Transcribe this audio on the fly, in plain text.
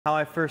How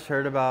I first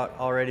heard about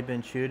Already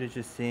Been Chewed is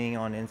just seeing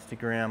on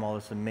Instagram all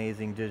this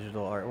amazing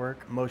digital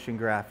artwork, motion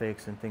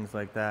graphics and things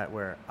like that,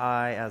 where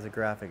I, as a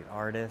graphic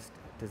artist,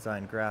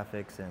 design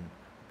graphics and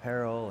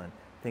apparel and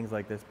things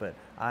like this, but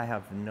I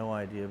have no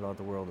idea about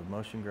the world of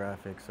motion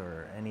graphics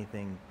or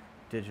anything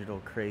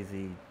digital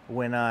crazy.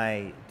 When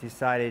I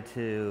decided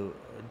to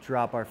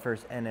drop our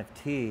first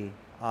NFT,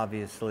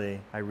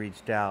 obviously, I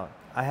reached out.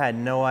 I had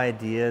no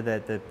idea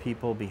that the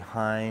people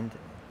behind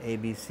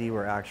ABC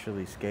were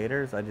actually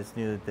skaters. I just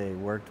knew that they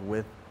worked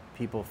with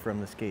people from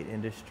the skate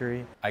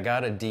industry. I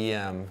got a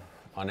DM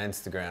on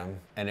Instagram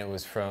and it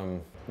was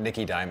from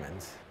Nicky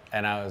Diamond.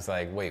 And I was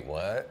like, wait,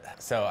 what?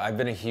 So I've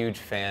been a huge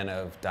fan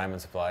of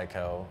Diamond Supply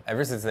Co.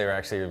 ever since they were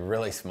actually a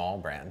really small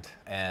brand,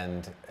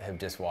 and have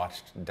just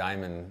watched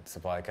Diamond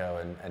Supply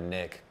Co. and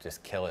Nick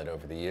just kill it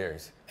over the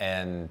years.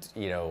 And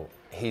you know,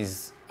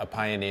 he's a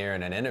pioneer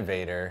and an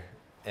innovator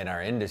in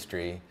our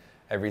industry,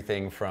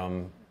 everything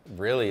from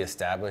really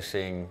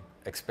establishing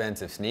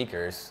expensive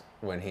sneakers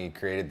when he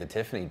created the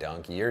Tiffany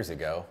Dunk years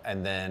ago,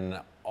 and then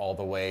all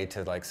the way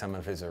to like some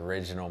of his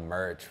original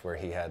merch where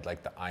he had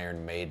like the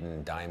Iron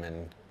Maiden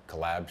Diamond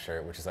Collab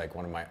shirt, which is like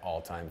one of my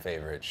all-time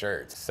favorite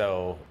shirts.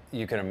 So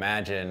you can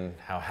imagine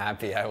how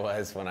happy I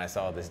was when I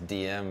saw this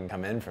DM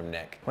come in from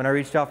Nick. When I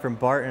reached out from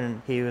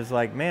Barton, he was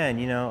like, man,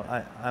 you know,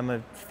 I'm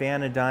a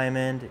fan of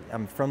Diamond.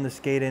 I'm from the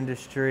skate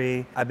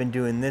industry. I've been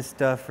doing this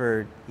stuff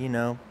for, you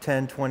know,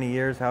 10, 20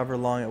 years, however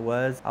long it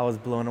was. I was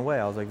blown away.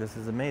 I was like, this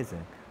is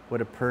amazing.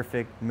 What a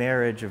perfect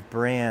marriage of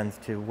brands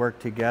to work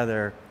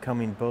together,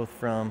 coming both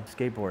from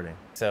skateboarding.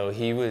 So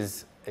he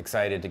was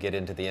excited to get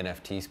into the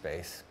NFT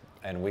space,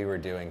 and we were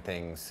doing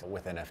things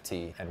with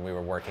NFT, and we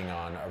were working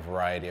on a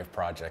variety of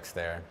projects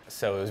there.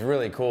 So it was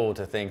really cool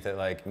to think that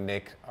like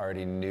Nick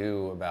already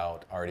knew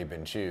about Already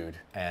Been Chewed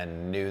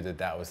and knew that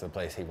that was the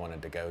place he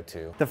wanted to go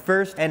to. The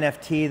first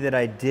NFT that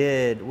I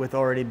did with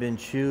Already Been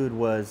Chewed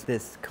was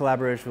this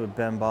collaboration with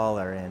Ben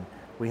Baller, and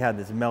we had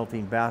this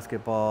melting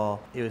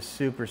basketball. It was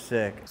super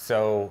sick.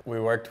 So we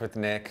worked with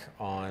Nick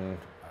on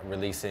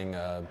releasing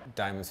a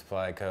Diamond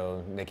Supply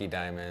Co., Nicky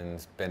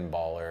Diamond's, Ben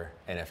Baller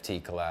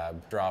NFT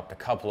collab. Dropped a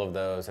couple of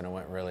those and it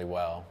went really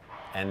well.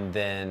 And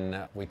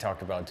then we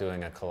talked about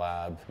doing a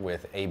collab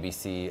with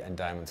ABC and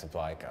Diamond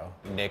Supply Co.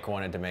 Nick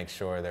wanted to make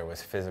sure there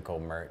was physical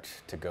merch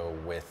to go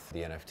with the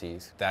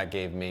NFTs. That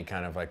gave me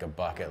kind of like a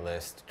bucket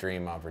list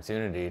dream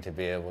opportunity to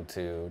be able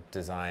to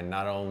design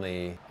not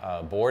only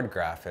a board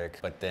graphic,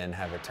 but then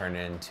have it turn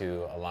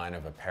into a line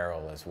of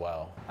apparel as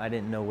well. I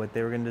didn't know what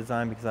they were going to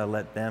design because I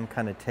let them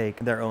kind of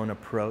take their own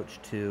approach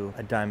to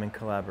a Diamond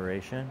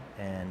collaboration,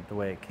 and the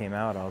way it came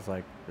out, I was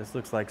like, this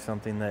looks like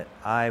something that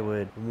I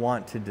would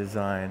want to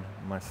design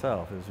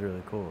myself. It was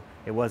really cool.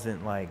 It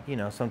wasn't like, you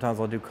know, sometimes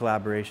I'll do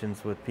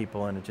collaborations with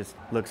people and it just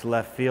looks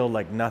left field,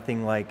 like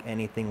nothing like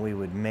anything we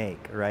would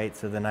make, right?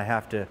 So then I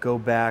have to go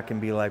back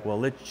and be like, well,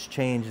 let's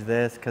change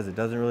this because it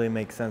doesn't really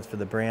make sense for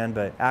the brand.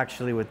 But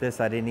actually with this,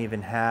 I didn't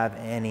even have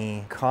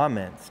any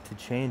comments to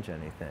change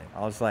anything. I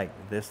was like,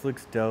 this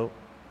looks dope.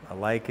 I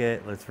like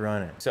it, let's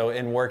run it. So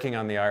in working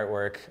on the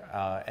artwork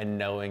and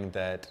knowing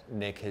that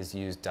Nick has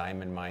used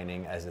diamond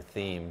mining as a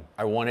theme,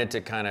 I wanted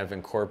to kind of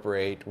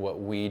incorporate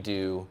what we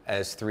do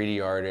as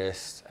 3D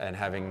artists, and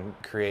having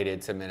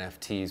created some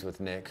NFTs with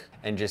Nick,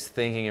 and just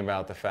thinking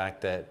about the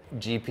fact that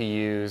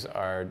GPUs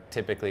are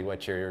typically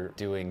what you're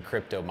doing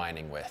crypto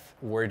mining with.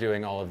 We're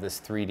doing all of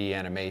this 3D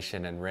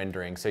animation and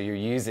rendering, so you're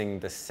using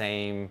the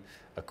same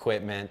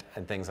equipment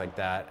and things like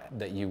that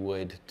that you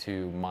would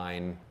to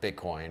mine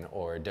Bitcoin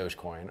or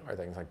Dogecoin or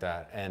things like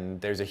that.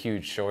 And there's a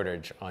huge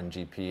shortage on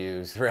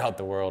GPUs throughout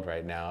the world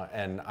right now,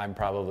 and I'm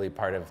probably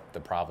part of the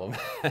problem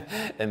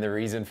and the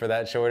reason for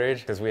that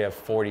shortage, because we have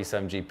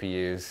 40-some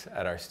GPUs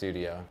at our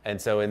studio. And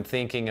so in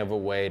thinking of a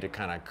way to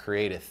kind of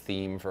create a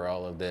theme for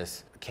all of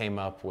this, came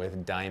up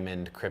with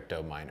diamond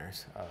crypto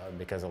miners,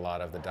 because a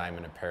lot of the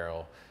diamond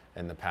apparel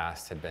in the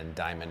past had been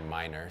diamond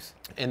miners.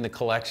 In the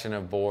collection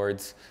of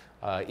boards,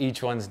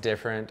 each one's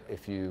different.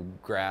 If you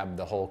grab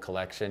the whole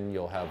collection,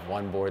 you'll have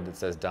one board that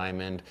says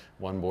diamond,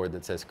 one board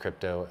that says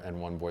crypto, and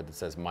one board that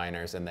says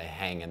miners, and they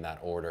hang in that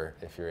order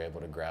if you're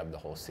able to grab the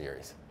whole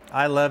series.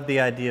 I love the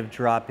idea of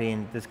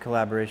dropping this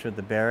collaboration with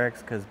the Berrics,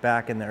 because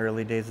back in the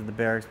early days of the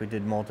Berrics, we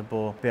did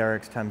multiple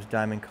Berrics times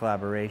Diamond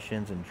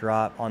collaborations and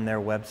drop on their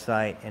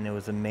website, and it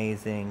was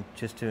amazing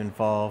just to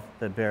involve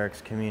the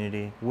Berrics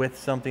community with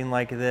something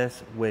like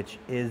this, which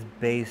is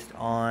based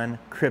on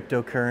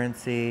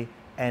cryptocurrency,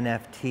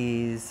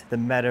 NFTs, the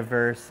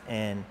metaverse,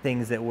 and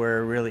things that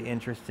we're really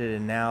interested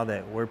in now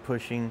that we're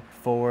pushing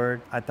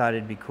forward. I thought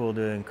it'd be cool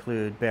to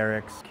include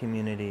Berrics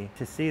community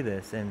to see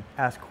this and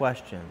ask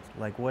questions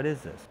like, what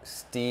is this?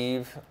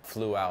 Steve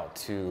flew out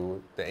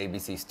to the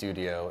ABC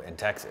studio in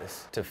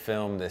Texas to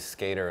film this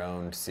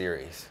skater-owned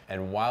series.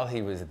 And while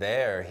he was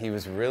there, he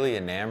was really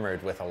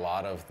enamored with a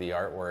lot of the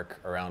artwork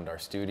around our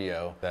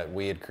studio that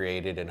we had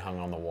created and hung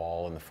on the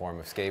wall in the form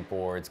of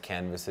skateboards,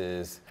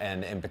 canvases,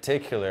 and in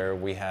particular,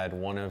 we had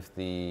one of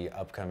the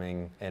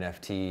upcoming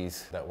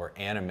NFTs that were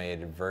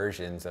animated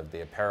versions of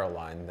the apparel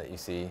line that you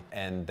see,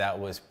 and that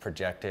was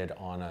projected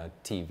on a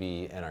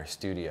TV in our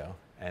studio.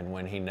 And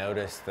when he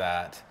noticed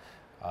that,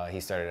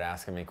 he started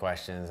asking me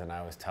questions, and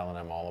I was telling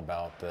him all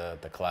about the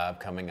collab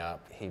coming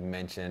up. He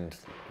mentioned,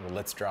 well,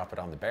 let's drop it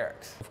on the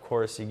Berrics. Of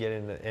course, you get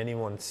into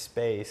anyone's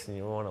space and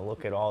you want to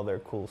look at all their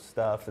cool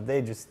stuff that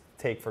they just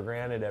take for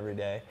granted every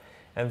day.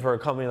 And for a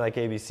company like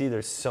ABC,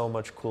 there's so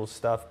much cool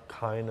stuff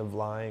kind of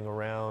lying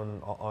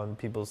around on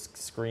people's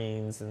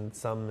screens and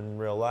some in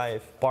real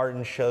life.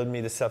 Barton showed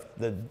me the stuff,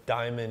 the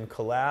Diamond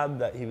collab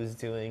that he was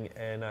doing,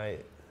 and I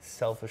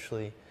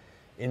selfishly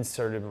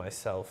inserted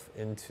myself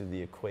into the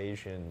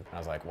equation. I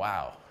was like,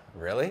 wow,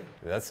 really?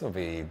 That's gonna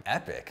be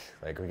epic.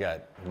 Like, we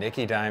got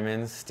Nicky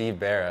Diamond, Steve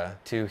Berra,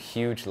 two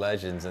huge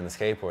legends in the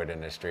skateboard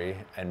industry,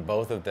 and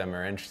both of them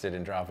are interested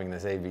in dropping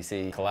this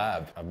ABC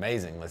collab.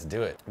 Amazing, let's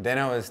do it. Then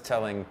I was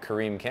telling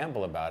Kareem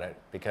Campbell about it,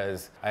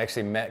 because I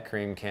actually met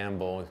Kareem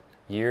Campbell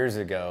years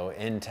ago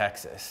in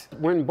Texas.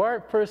 When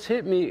Bart first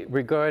hit me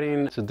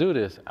regarding to do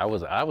this, I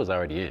was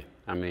already in.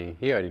 I mean,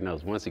 he already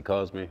knows. Once he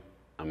calls me,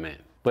 I'm in.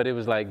 But it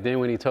was like, then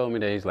when he told me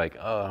that, he's like,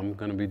 oh, I'm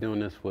gonna be doing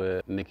this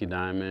with Nicky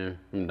Diamond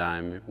from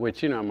Diamond,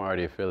 which, you know, I'm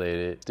already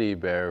affiliated. Steve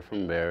Berra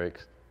from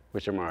Berrics,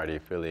 which I'm already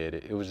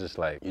affiliated. It was just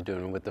like, you're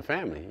doing it with the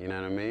family, you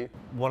know what I mean?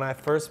 When I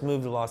first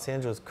moved to Los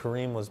Angeles,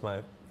 Kareem was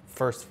my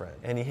first friend.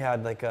 And he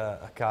had like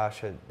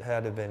gosh, it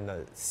had to have been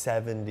the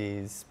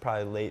 70s,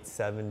 probably late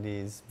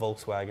 70s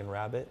Volkswagen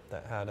Rabbit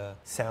that had a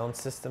sound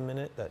system in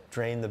it that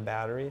drained the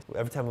batteries.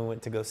 Every time we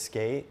went to go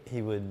skate,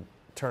 he would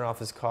turn off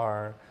his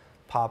car,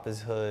 pop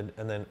his hood,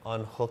 and then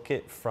unhook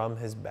it from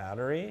his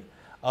battery.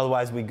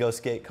 Otherwise, we'd go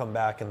skate, come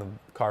back, and the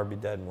car would be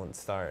dead and wouldn't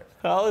start.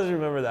 I always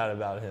remember that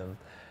about him,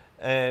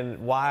 and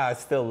why I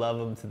still love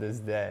him to this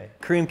day.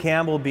 Kareem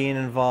Campbell being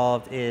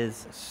involved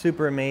is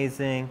super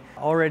amazing.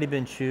 Already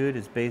Been Chewed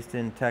is based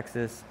in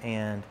Texas,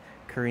 and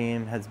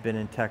Kareem has been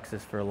in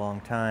Texas for a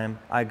long time.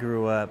 I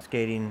grew up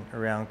skating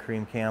around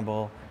Kareem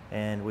Campbell,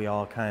 and we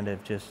all kind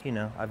of just, you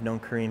know, I've known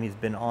Kareem, he's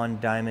been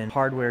on Diamond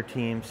hardware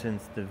team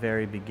since the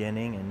very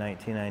beginning in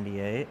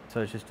 1998.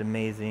 So it's just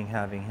amazing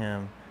having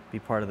him be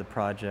part of the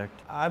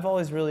project. I've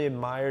always really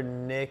admired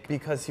Nick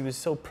because he was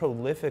so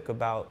prolific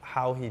about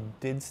how he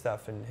did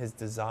stuff and his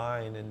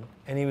design,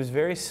 and he was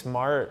very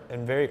smart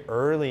and very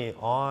early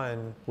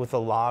on with a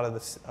lot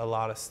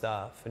of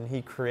stuff, and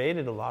he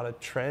created a lot of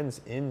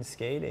trends in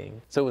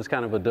skating. So it was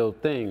kind of a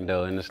dope thing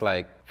though, and it's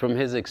like from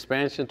his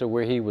expansion to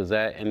where he was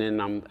at, and then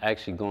I'm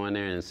actually going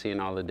there and seeing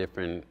all the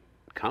different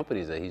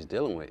companies that he's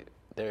dealing with.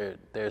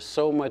 They're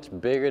so much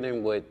bigger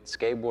than what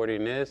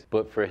skateboarding is,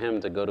 but for him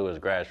to go to his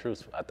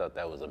grassroots, I thought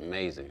that was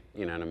amazing,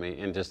 you know what I mean?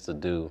 And just to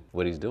do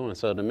what he's doing.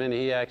 So the minute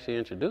he actually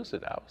introduced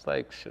it, I was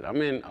like, shit,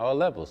 I'm in all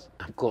levels.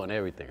 I'm going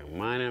everything. I'm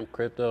mining, I'm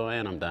crypto,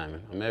 and I'm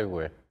diamond. I'm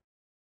everywhere.